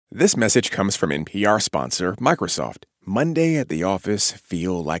This message comes from NPR sponsor Microsoft. Monday at the office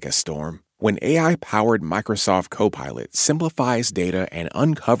feel like a storm? When AI-powered Microsoft Copilot simplifies data and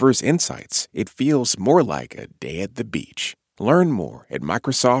uncovers insights, it feels more like a day at the beach. Learn more at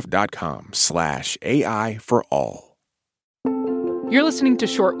Microsoft.com/AI for all. You're listening to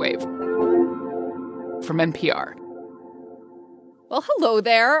Shortwave from NPR. Well, hello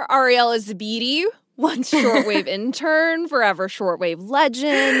there, Ariella Zabidi, once Shortwave intern, forever Shortwave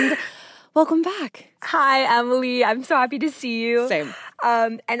legend. Welcome back. Hi, Emily. I'm so happy to see you. Same.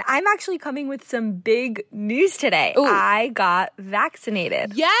 And I'm actually coming with some big news today. Ooh. I got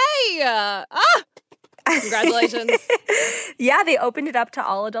vaccinated. Yay! Congratulations. Yeah, they opened it up to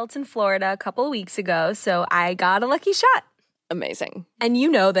all adults in Florida a couple of weeks ago, so I got a lucky shot. Amazing. And you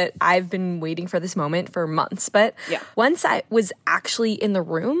know that I've been waiting for this moment for months, but once I was actually in the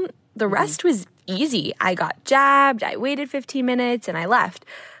room, the rest was easy. I got jabbed, I waited 15 minutes, and I left.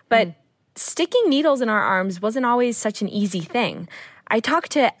 But sticking needles in our arms wasn't always such an easy thing. I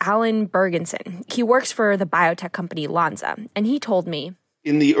talked to Alan Bergenson. He works for the biotech company Lonza, and he told me,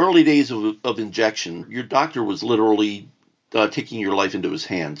 in the early days of injection, your doctor was literally taking your life into his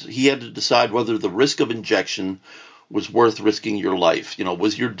hands. He had to decide whether the risk of injection was worth risking your life. You know,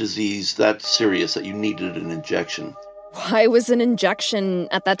 was your disease that serious that you needed an injection? Why was an injection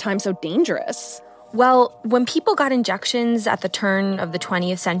at that time so dangerous? Well, when people got injections at the turn of the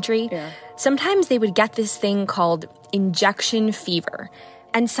 20th century, sometimes they would get this thing called injection fever.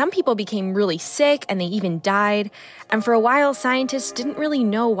 And some people became really sick and they even died. And for a while, scientists didn't really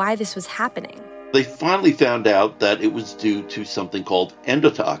know why this was happening. They finally found out that it was due to something called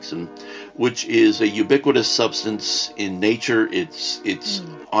endotoxin, which is a ubiquitous substance in nature. It's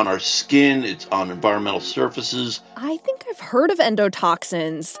on our skin, it's on environmental surfaces. I think I've heard of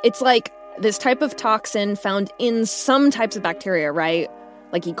endotoxins. It's like this type of toxin found in some types of bacteria, right?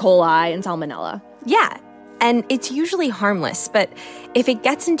 Like E. coli and salmonella. Yeah, and it's usually harmless, but if it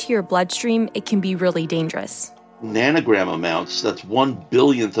gets into your bloodstream, it can be really dangerous. Nanogram amounts, that's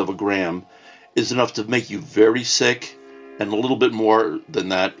 1/1,000,000th of a gram, is enough to make you very sick, and a little bit more than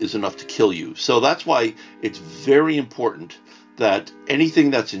that is enough to kill you. So that's why it's very important that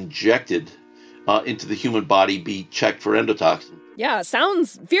anything that's injected into the human body be checked for endotoxin. Yeah,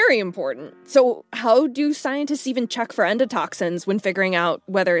 sounds very important. So how do scientists even check for endotoxins when figuring out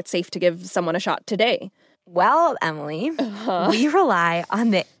whether it's safe to give someone a shot today? Well, Emily, we rely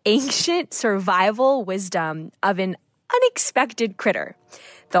on the ancient survival wisdom of an unexpected critter,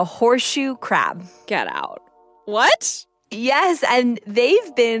 the horseshoe crab. Get out. What? Yes, and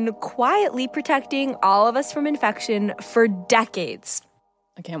they've been quietly protecting all of us from infection for decades.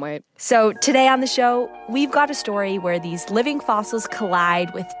 I can't wait. So today on the show, we've got a story where these living fossils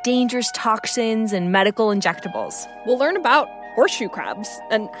collide with dangerous toxins and medical injectables. We'll learn about horseshoe crabs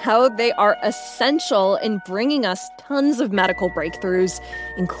and how they are essential in bringing us tons of medical breakthroughs,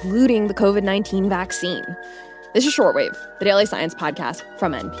 including the COVID-19 vaccine. This is Shortwave, the daily science podcast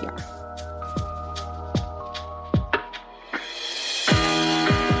from NPR.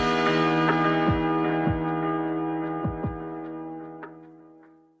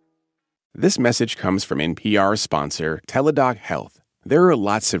 This message comes from NPR sponsor Teladoc Health. There are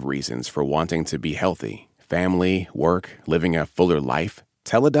lots of reasons for wanting to be healthy. Family, work, living a fuller life.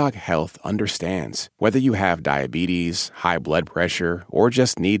 Teladoc Health understands. Whether you have diabetes, high blood pressure, or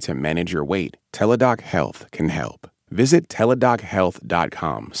just need to manage your weight, Teladoc Health can help. Visit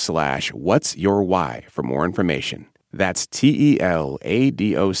teladochealth.com/whatsyourwhy for more information. That's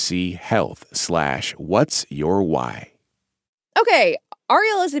TELADOC health/whatsyourwhy. Okay,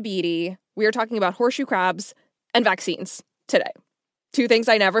 Ariella Zabidi, we are talking about horseshoe crabs and vaccines today. Two things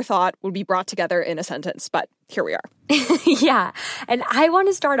I never thought would be brought together in a sentence, but here we are. Yeah, and I want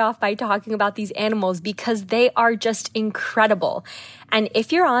to start off by talking about these animals because they are just incredible. And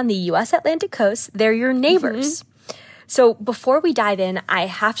if you're on the U.S. Atlantic coast, they're your neighbors. So before we dive in, I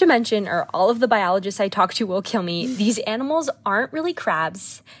have to mention, or all of the biologists I talk to will kill me, these animals aren't really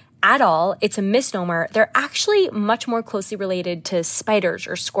crabs at all. It's a misnomer. They're actually much more closely related to spiders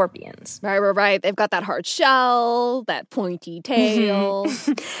or scorpions. Right. They've got that hard shell, that pointy tail.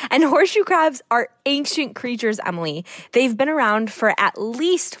 And horseshoe crabs are ancient creatures, Emily. They've been around for at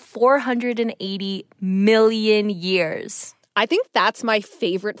least 480 million years. I think that's my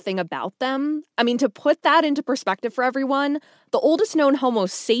favorite thing about them. I mean, to put that into perspective for everyone, the oldest known Homo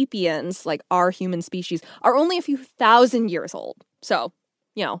sapiens, like our human species, are only a few thousand years old. So,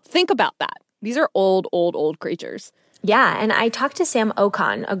 you know, think about that. These are old creatures. Yeah, and I talked to Sam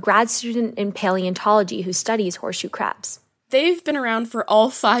Okon, a grad student in paleontology who studies horseshoe crabs. They've been around for all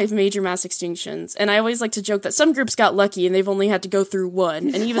 5 major mass extinctions, and I always like to joke that some groups got lucky and they've only had to go through one,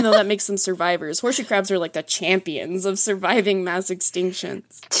 and even though that makes them survivors, horseshoe crabs are like the champions of surviving mass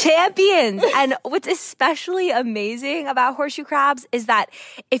extinctions. Champions! And what's especially amazing about horseshoe crabs is that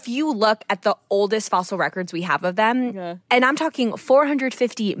if you look at the oldest fossil records we have of them, and I'm talking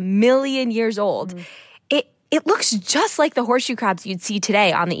 450 million years old, it looks just like the horseshoe crabs you'd see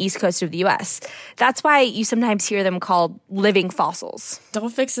today on the east coast of the U.S. That's why you sometimes hear them called living fossils. Don't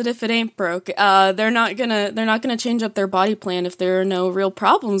fix it if it ain't broke. They're not gonna change up their body plan if there are no real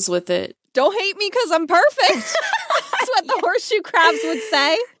problems with it. Don't hate me because I'm perfect. That's what the horseshoe crabs would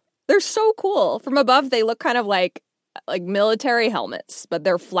say. They're so cool. From above, they look kind of like military helmets, but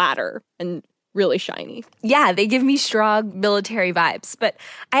they're flatter and really shiny. Yeah, they give me strong military vibes. But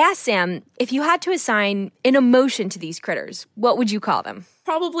I asked Sam, if you had to assign an emotion to these critters, what would you call them?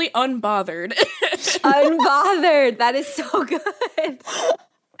 Probably unbothered. Unbothered. That is so good.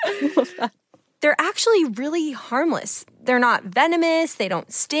 I love that. They're actually really harmless. They're not venomous. They don't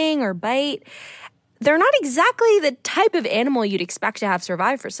sting or bite. They're not exactly the type of animal you'd expect to have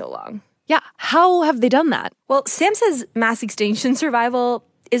survived for so long. Yeah, how have they done that? Well, Sam says mass extinction survival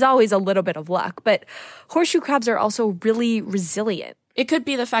is always a little bit of luck, but horseshoe crabs are also really resilient. It could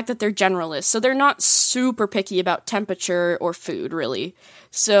be the fact that they're generalists, so they're not super picky about temperature or food, really.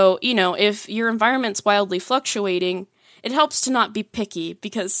 So, if your environment's wildly fluctuating, it helps to not be picky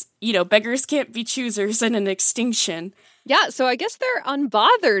because, beggars can't be choosers in an extinction. Yeah, so I guess their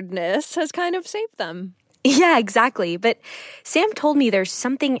unbotheredness has kind of saved them. Yeah, exactly. But Sam told me there's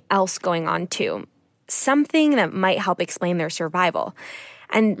something else going on, too. Something that might help explain their survival.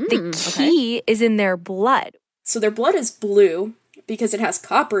 And the key is in their blood. So their blood is blue because it has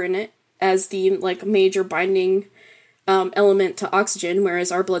copper in it as the major binding element to oxygen,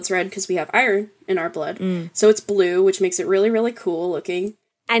 whereas our blood's red because we have iron in our blood. So it's blue, which makes it really, really cool looking.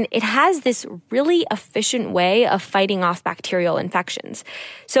 And it has this really efficient way of fighting off bacterial infections.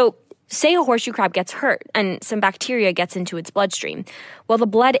 So say a horseshoe crab gets hurt and some bacteria gets into its bloodstream. Well, the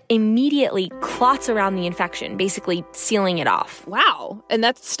blood immediately clots around the infection, basically sealing it off. Wow. And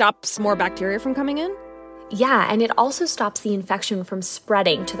that stops more bacteria from coming in? Yeah, and it also stops the infection from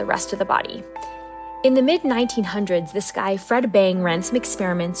spreading to the rest of the body. In the mid-1900s, this guy, Fred Bang, ran some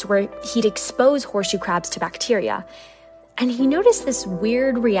experiments where he'd expose horseshoe crabs to bacteria. And he noticed this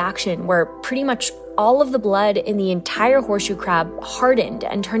weird reaction where pretty much all of the blood in the entire horseshoe crab hardened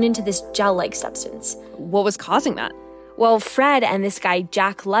and turned into this gel-like substance. What was causing that? Well, Fred and this guy,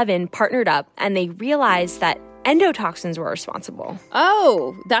 Jack Levin, partnered up and they realized that endotoxins were responsible.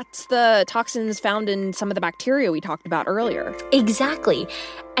 Oh, that's the toxins found in some of the bacteria we talked about earlier. Exactly.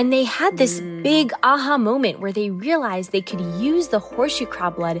 And they had this big aha moment where they realized they could use the horseshoe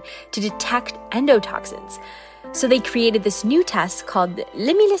crab blood to detect endotoxins. So they created this new test called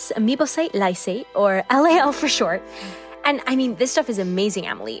Limulus amoebocyte lysate, or LAL for short. And I mean, this stuff is amazing,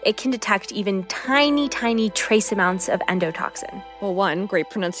 Emily. It can detect even tiny, tiny trace amounts of endotoxin. Well, one, great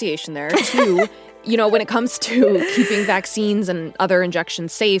pronunciation there. Two, when it comes to keeping vaccines and other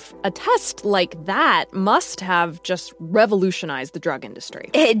injections safe, a test like that must have just revolutionized the drug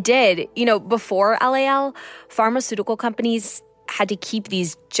industry. It did. Before LAL, pharmaceutical companies had to keep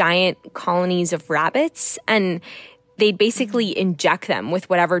these giant colonies of rabbits, and they'd basically inject them with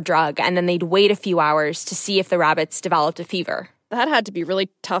whatever drug, and then they'd wait a few hours to see if the rabbits developed a fever. That had to be really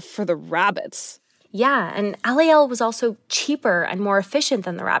tough for the rabbits. Yeah, and LAL was also cheaper and more efficient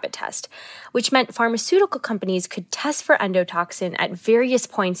than the rabbit test, which meant pharmaceutical companies could test for endotoxin at various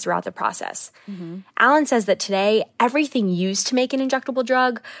points throughout the process. Alan says that today, everything used to make an injectable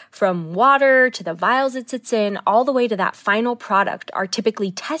drug, from water to the vials it sits in, all the way to that final product, are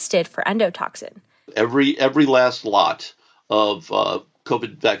typically tested for endotoxin. Every last lot of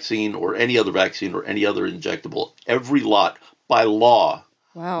COVID vaccine or any other injectable, every lot by law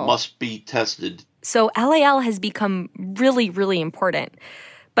must be tested. So LAL has become really, really important.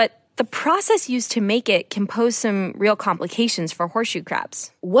 But the process used to make it can pose some real complications for horseshoe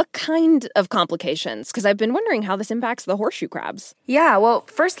crabs. What kind of complications? Because I've been wondering how this impacts the horseshoe crabs. Yeah, well,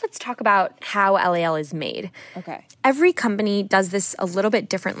 first let's talk about how LAL is made. Okay. Every company does this a little bit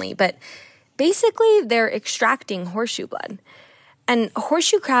differently, but basically they're extracting horseshoe blood. And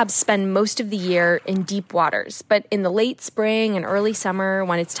horseshoe crabs spend most of the year in deep waters, but in the late spring and early summer,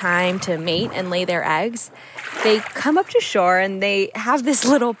 when it's time to mate and lay their eggs, they come up to shore and they have this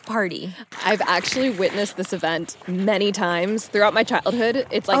little party. I've actually witnessed this event many times throughout my childhood.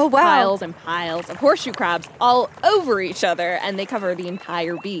 It's like piles and piles of horseshoe crabs all over each other, and they cover the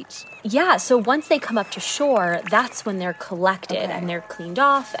entire beach. Yeah, so once they come up to shore, that's when they're collected and they're cleaned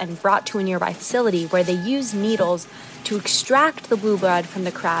off and brought to a nearby facility where they use needles to extract the blue blood from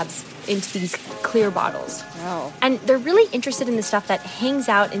the crabs into these clear bottles. Wow. And they're really interested in the stuff that hangs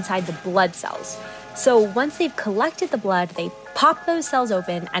out inside the blood cells. So once they've collected the blood, they pop those cells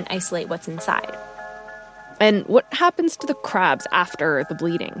open and isolate what's inside. And what happens to the crabs after the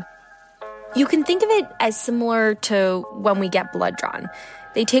bleeding? You can think of it as similar to when we get blood drawn.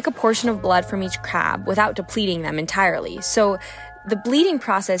 They take a portion of blood from each crab without depleting them entirely. So the bleeding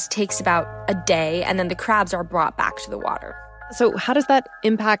process takes about a day, and then the crabs are brought back to the water. So how does that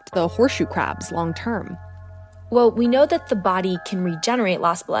impact the horseshoe crabs long term? Well, we know that the body can regenerate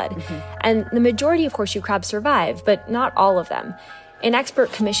lost blood, and the majority of horseshoe crabs survive, but not all of them. An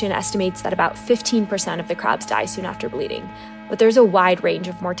expert commission estimates that about 15% of the crabs die soon after bleeding, but there's a wide range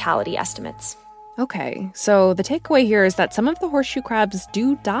of mortality estimates. Okay, so the takeaway here is that some of the horseshoe crabs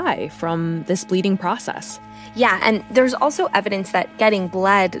do die from this bleeding process. Yeah, and there's also evidence that getting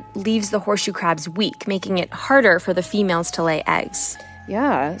bled leaves the horseshoe crabs weak, making it harder for the females to lay eggs.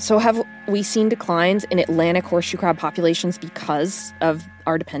 Yeah, so have we seen declines in Atlantic horseshoe crab populations because of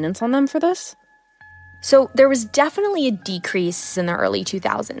our dependence on them for this? So there was definitely a decrease in the early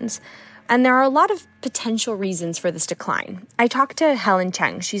 2000s, and there are a lot of potential reasons for this decline. I talked to Helen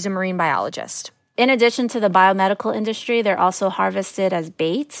Cheng. She's a marine biologist. In addition to the biomedical industry, they're also harvested as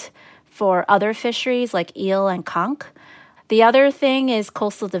bait for other fisheries like eel and conch. The other thing is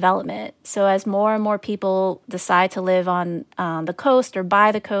coastal development. So as more and more people decide to live on the coast or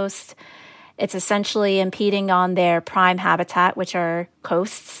by the coast, it's essentially impeding on their prime habitat, which are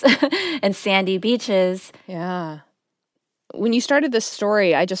coasts and sandy beaches. Yeah. When you started this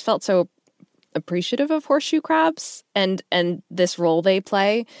story, I just felt so appreciative of horseshoe crabs and this role they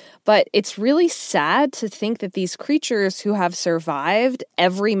play. But it's really sad to think that these creatures who have survived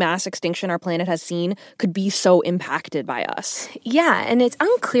every mass extinction our planet has seen could be so impacted by us. Yeah, and it's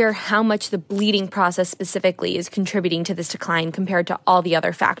unclear how much the bleeding process specifically is contributing to this decline compared to all the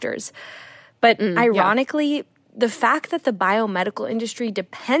other factors. But ironically, the fact that the biomedical industry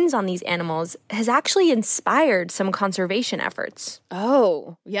depends on these animals has actually inspired some conservation efforts.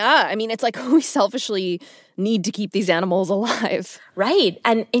 Oh, yeah. I mean, it's like we selfishly need to keep these animals alive. Right.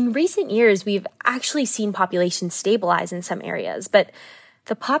 And in recent years, we've actually seen populations stabilize in some areas, but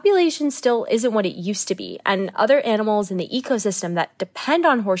the population still isn't what it used to be, and other animals in the ecosystem that depend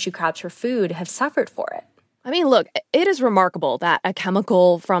on horseshoe crabs for food have suffered for it. I mean, look, it is remarkable that a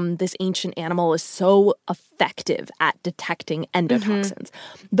chemical from this ancient animal is so effective at detecting endotoxins.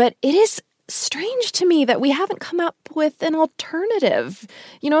 But it is strange to me that we haven't come up with an alternative,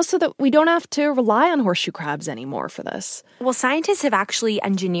 so that we don't have to rely on horseshoe crabs anymore for this. Well, scientists have actually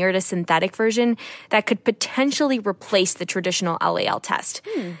engineered a synthetic version that could potentially replace the traditional LAL test.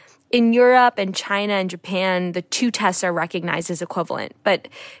 In Europe and China and Japan, the two tests are recognized as equivalent, but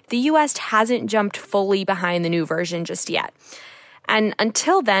the U.S. hasn't jumped fully behind the new version just yet. And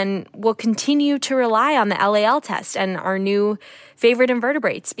until then, we'll continue to rely on the LAL test and our new favorite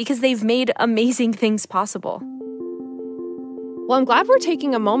invertebrates because they've made amazing things possible. Well, I'm glad we're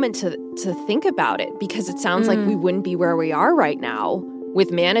taking a moment to think about it because it sounds like we wouldn't be where we are right now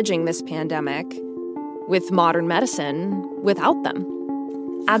with managing this pandemic, with modern medicine, without them.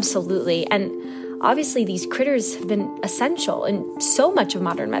 Absolutely. And obviously, these critters have been essential in so much of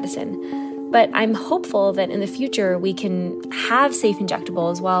modern medicine. But I'm hopeful that in the future, we can have safe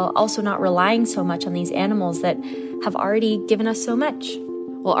injectables while also not relying so much on these animals that have already given us so much.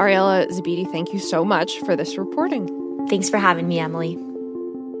 Well, Ariella Zabidi, thank you so much for this reporting. Thanks for having me, Emily.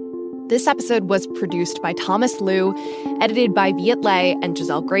 This episode was produced by Thomas Liu, edited by Viet Le and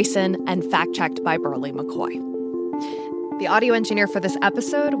Giselle Grayson, and fact-checked by Burley McCoy. The audio engineer for this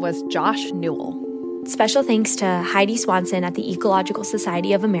episode was Josh Newell. Special thanks to Heidi Swanson at the Ecological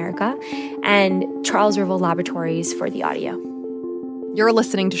Society of America and Charles River Laboratories for the audio. You're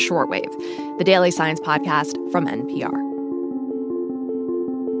listening to Shortwave, the daily science podcast from NPR.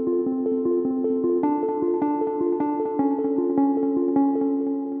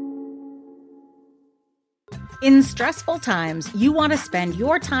 In stressful times, you want to spend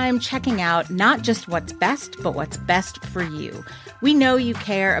your time checking out not just what's best, but what's best for you. We know you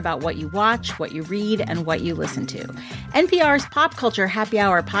care about what you watch, what you read, and what you listen to. NPR's Pop Culture Happy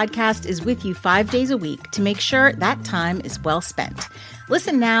Hour podcast is with you 5 days a week to make sure that time is well spent.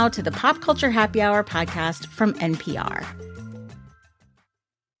 Listen now to the Pop Culture Happy Hour podcast from NPR.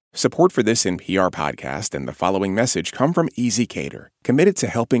 Support for this NPR podcast and the following message come from Easy Cater, committed to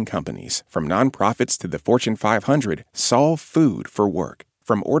helping companies, from nonprofits to the Fortune 500, solve food for work.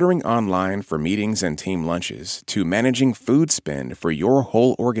 From ordering online for meetings and team lunches to managing food spend for your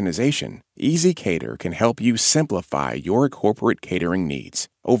whole organization, EasyCater can help you simplify your corporate catering needs.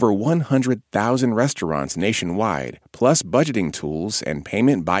 Over 100,000 restaurants nationwide, plus budgeting tools and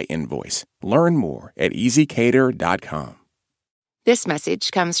payment by invoice. Learn more at easycater.com. This message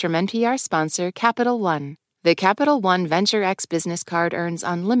comes from NPR sponsor Capital One. The Capital One Venture X business card earns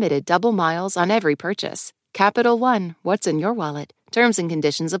unlimited double miles on every purchase. Capital One, what's in your wallet? Terms and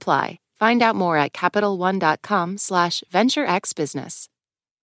conditions apply. Find out more at CapitalOne.com/VentureXBusiness.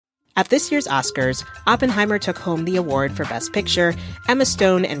 At this year's Oscars, Oppenheimer took home the award for Best Picture, Emma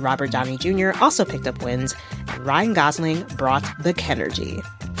Stone and Robert Downey Jr. also picked up wins, and Ryan Gosling brought the Kenergy.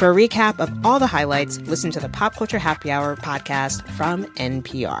 For a recap of all the highlights, listen to the Pop Culture Happy Hour podcast from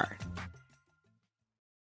NPR.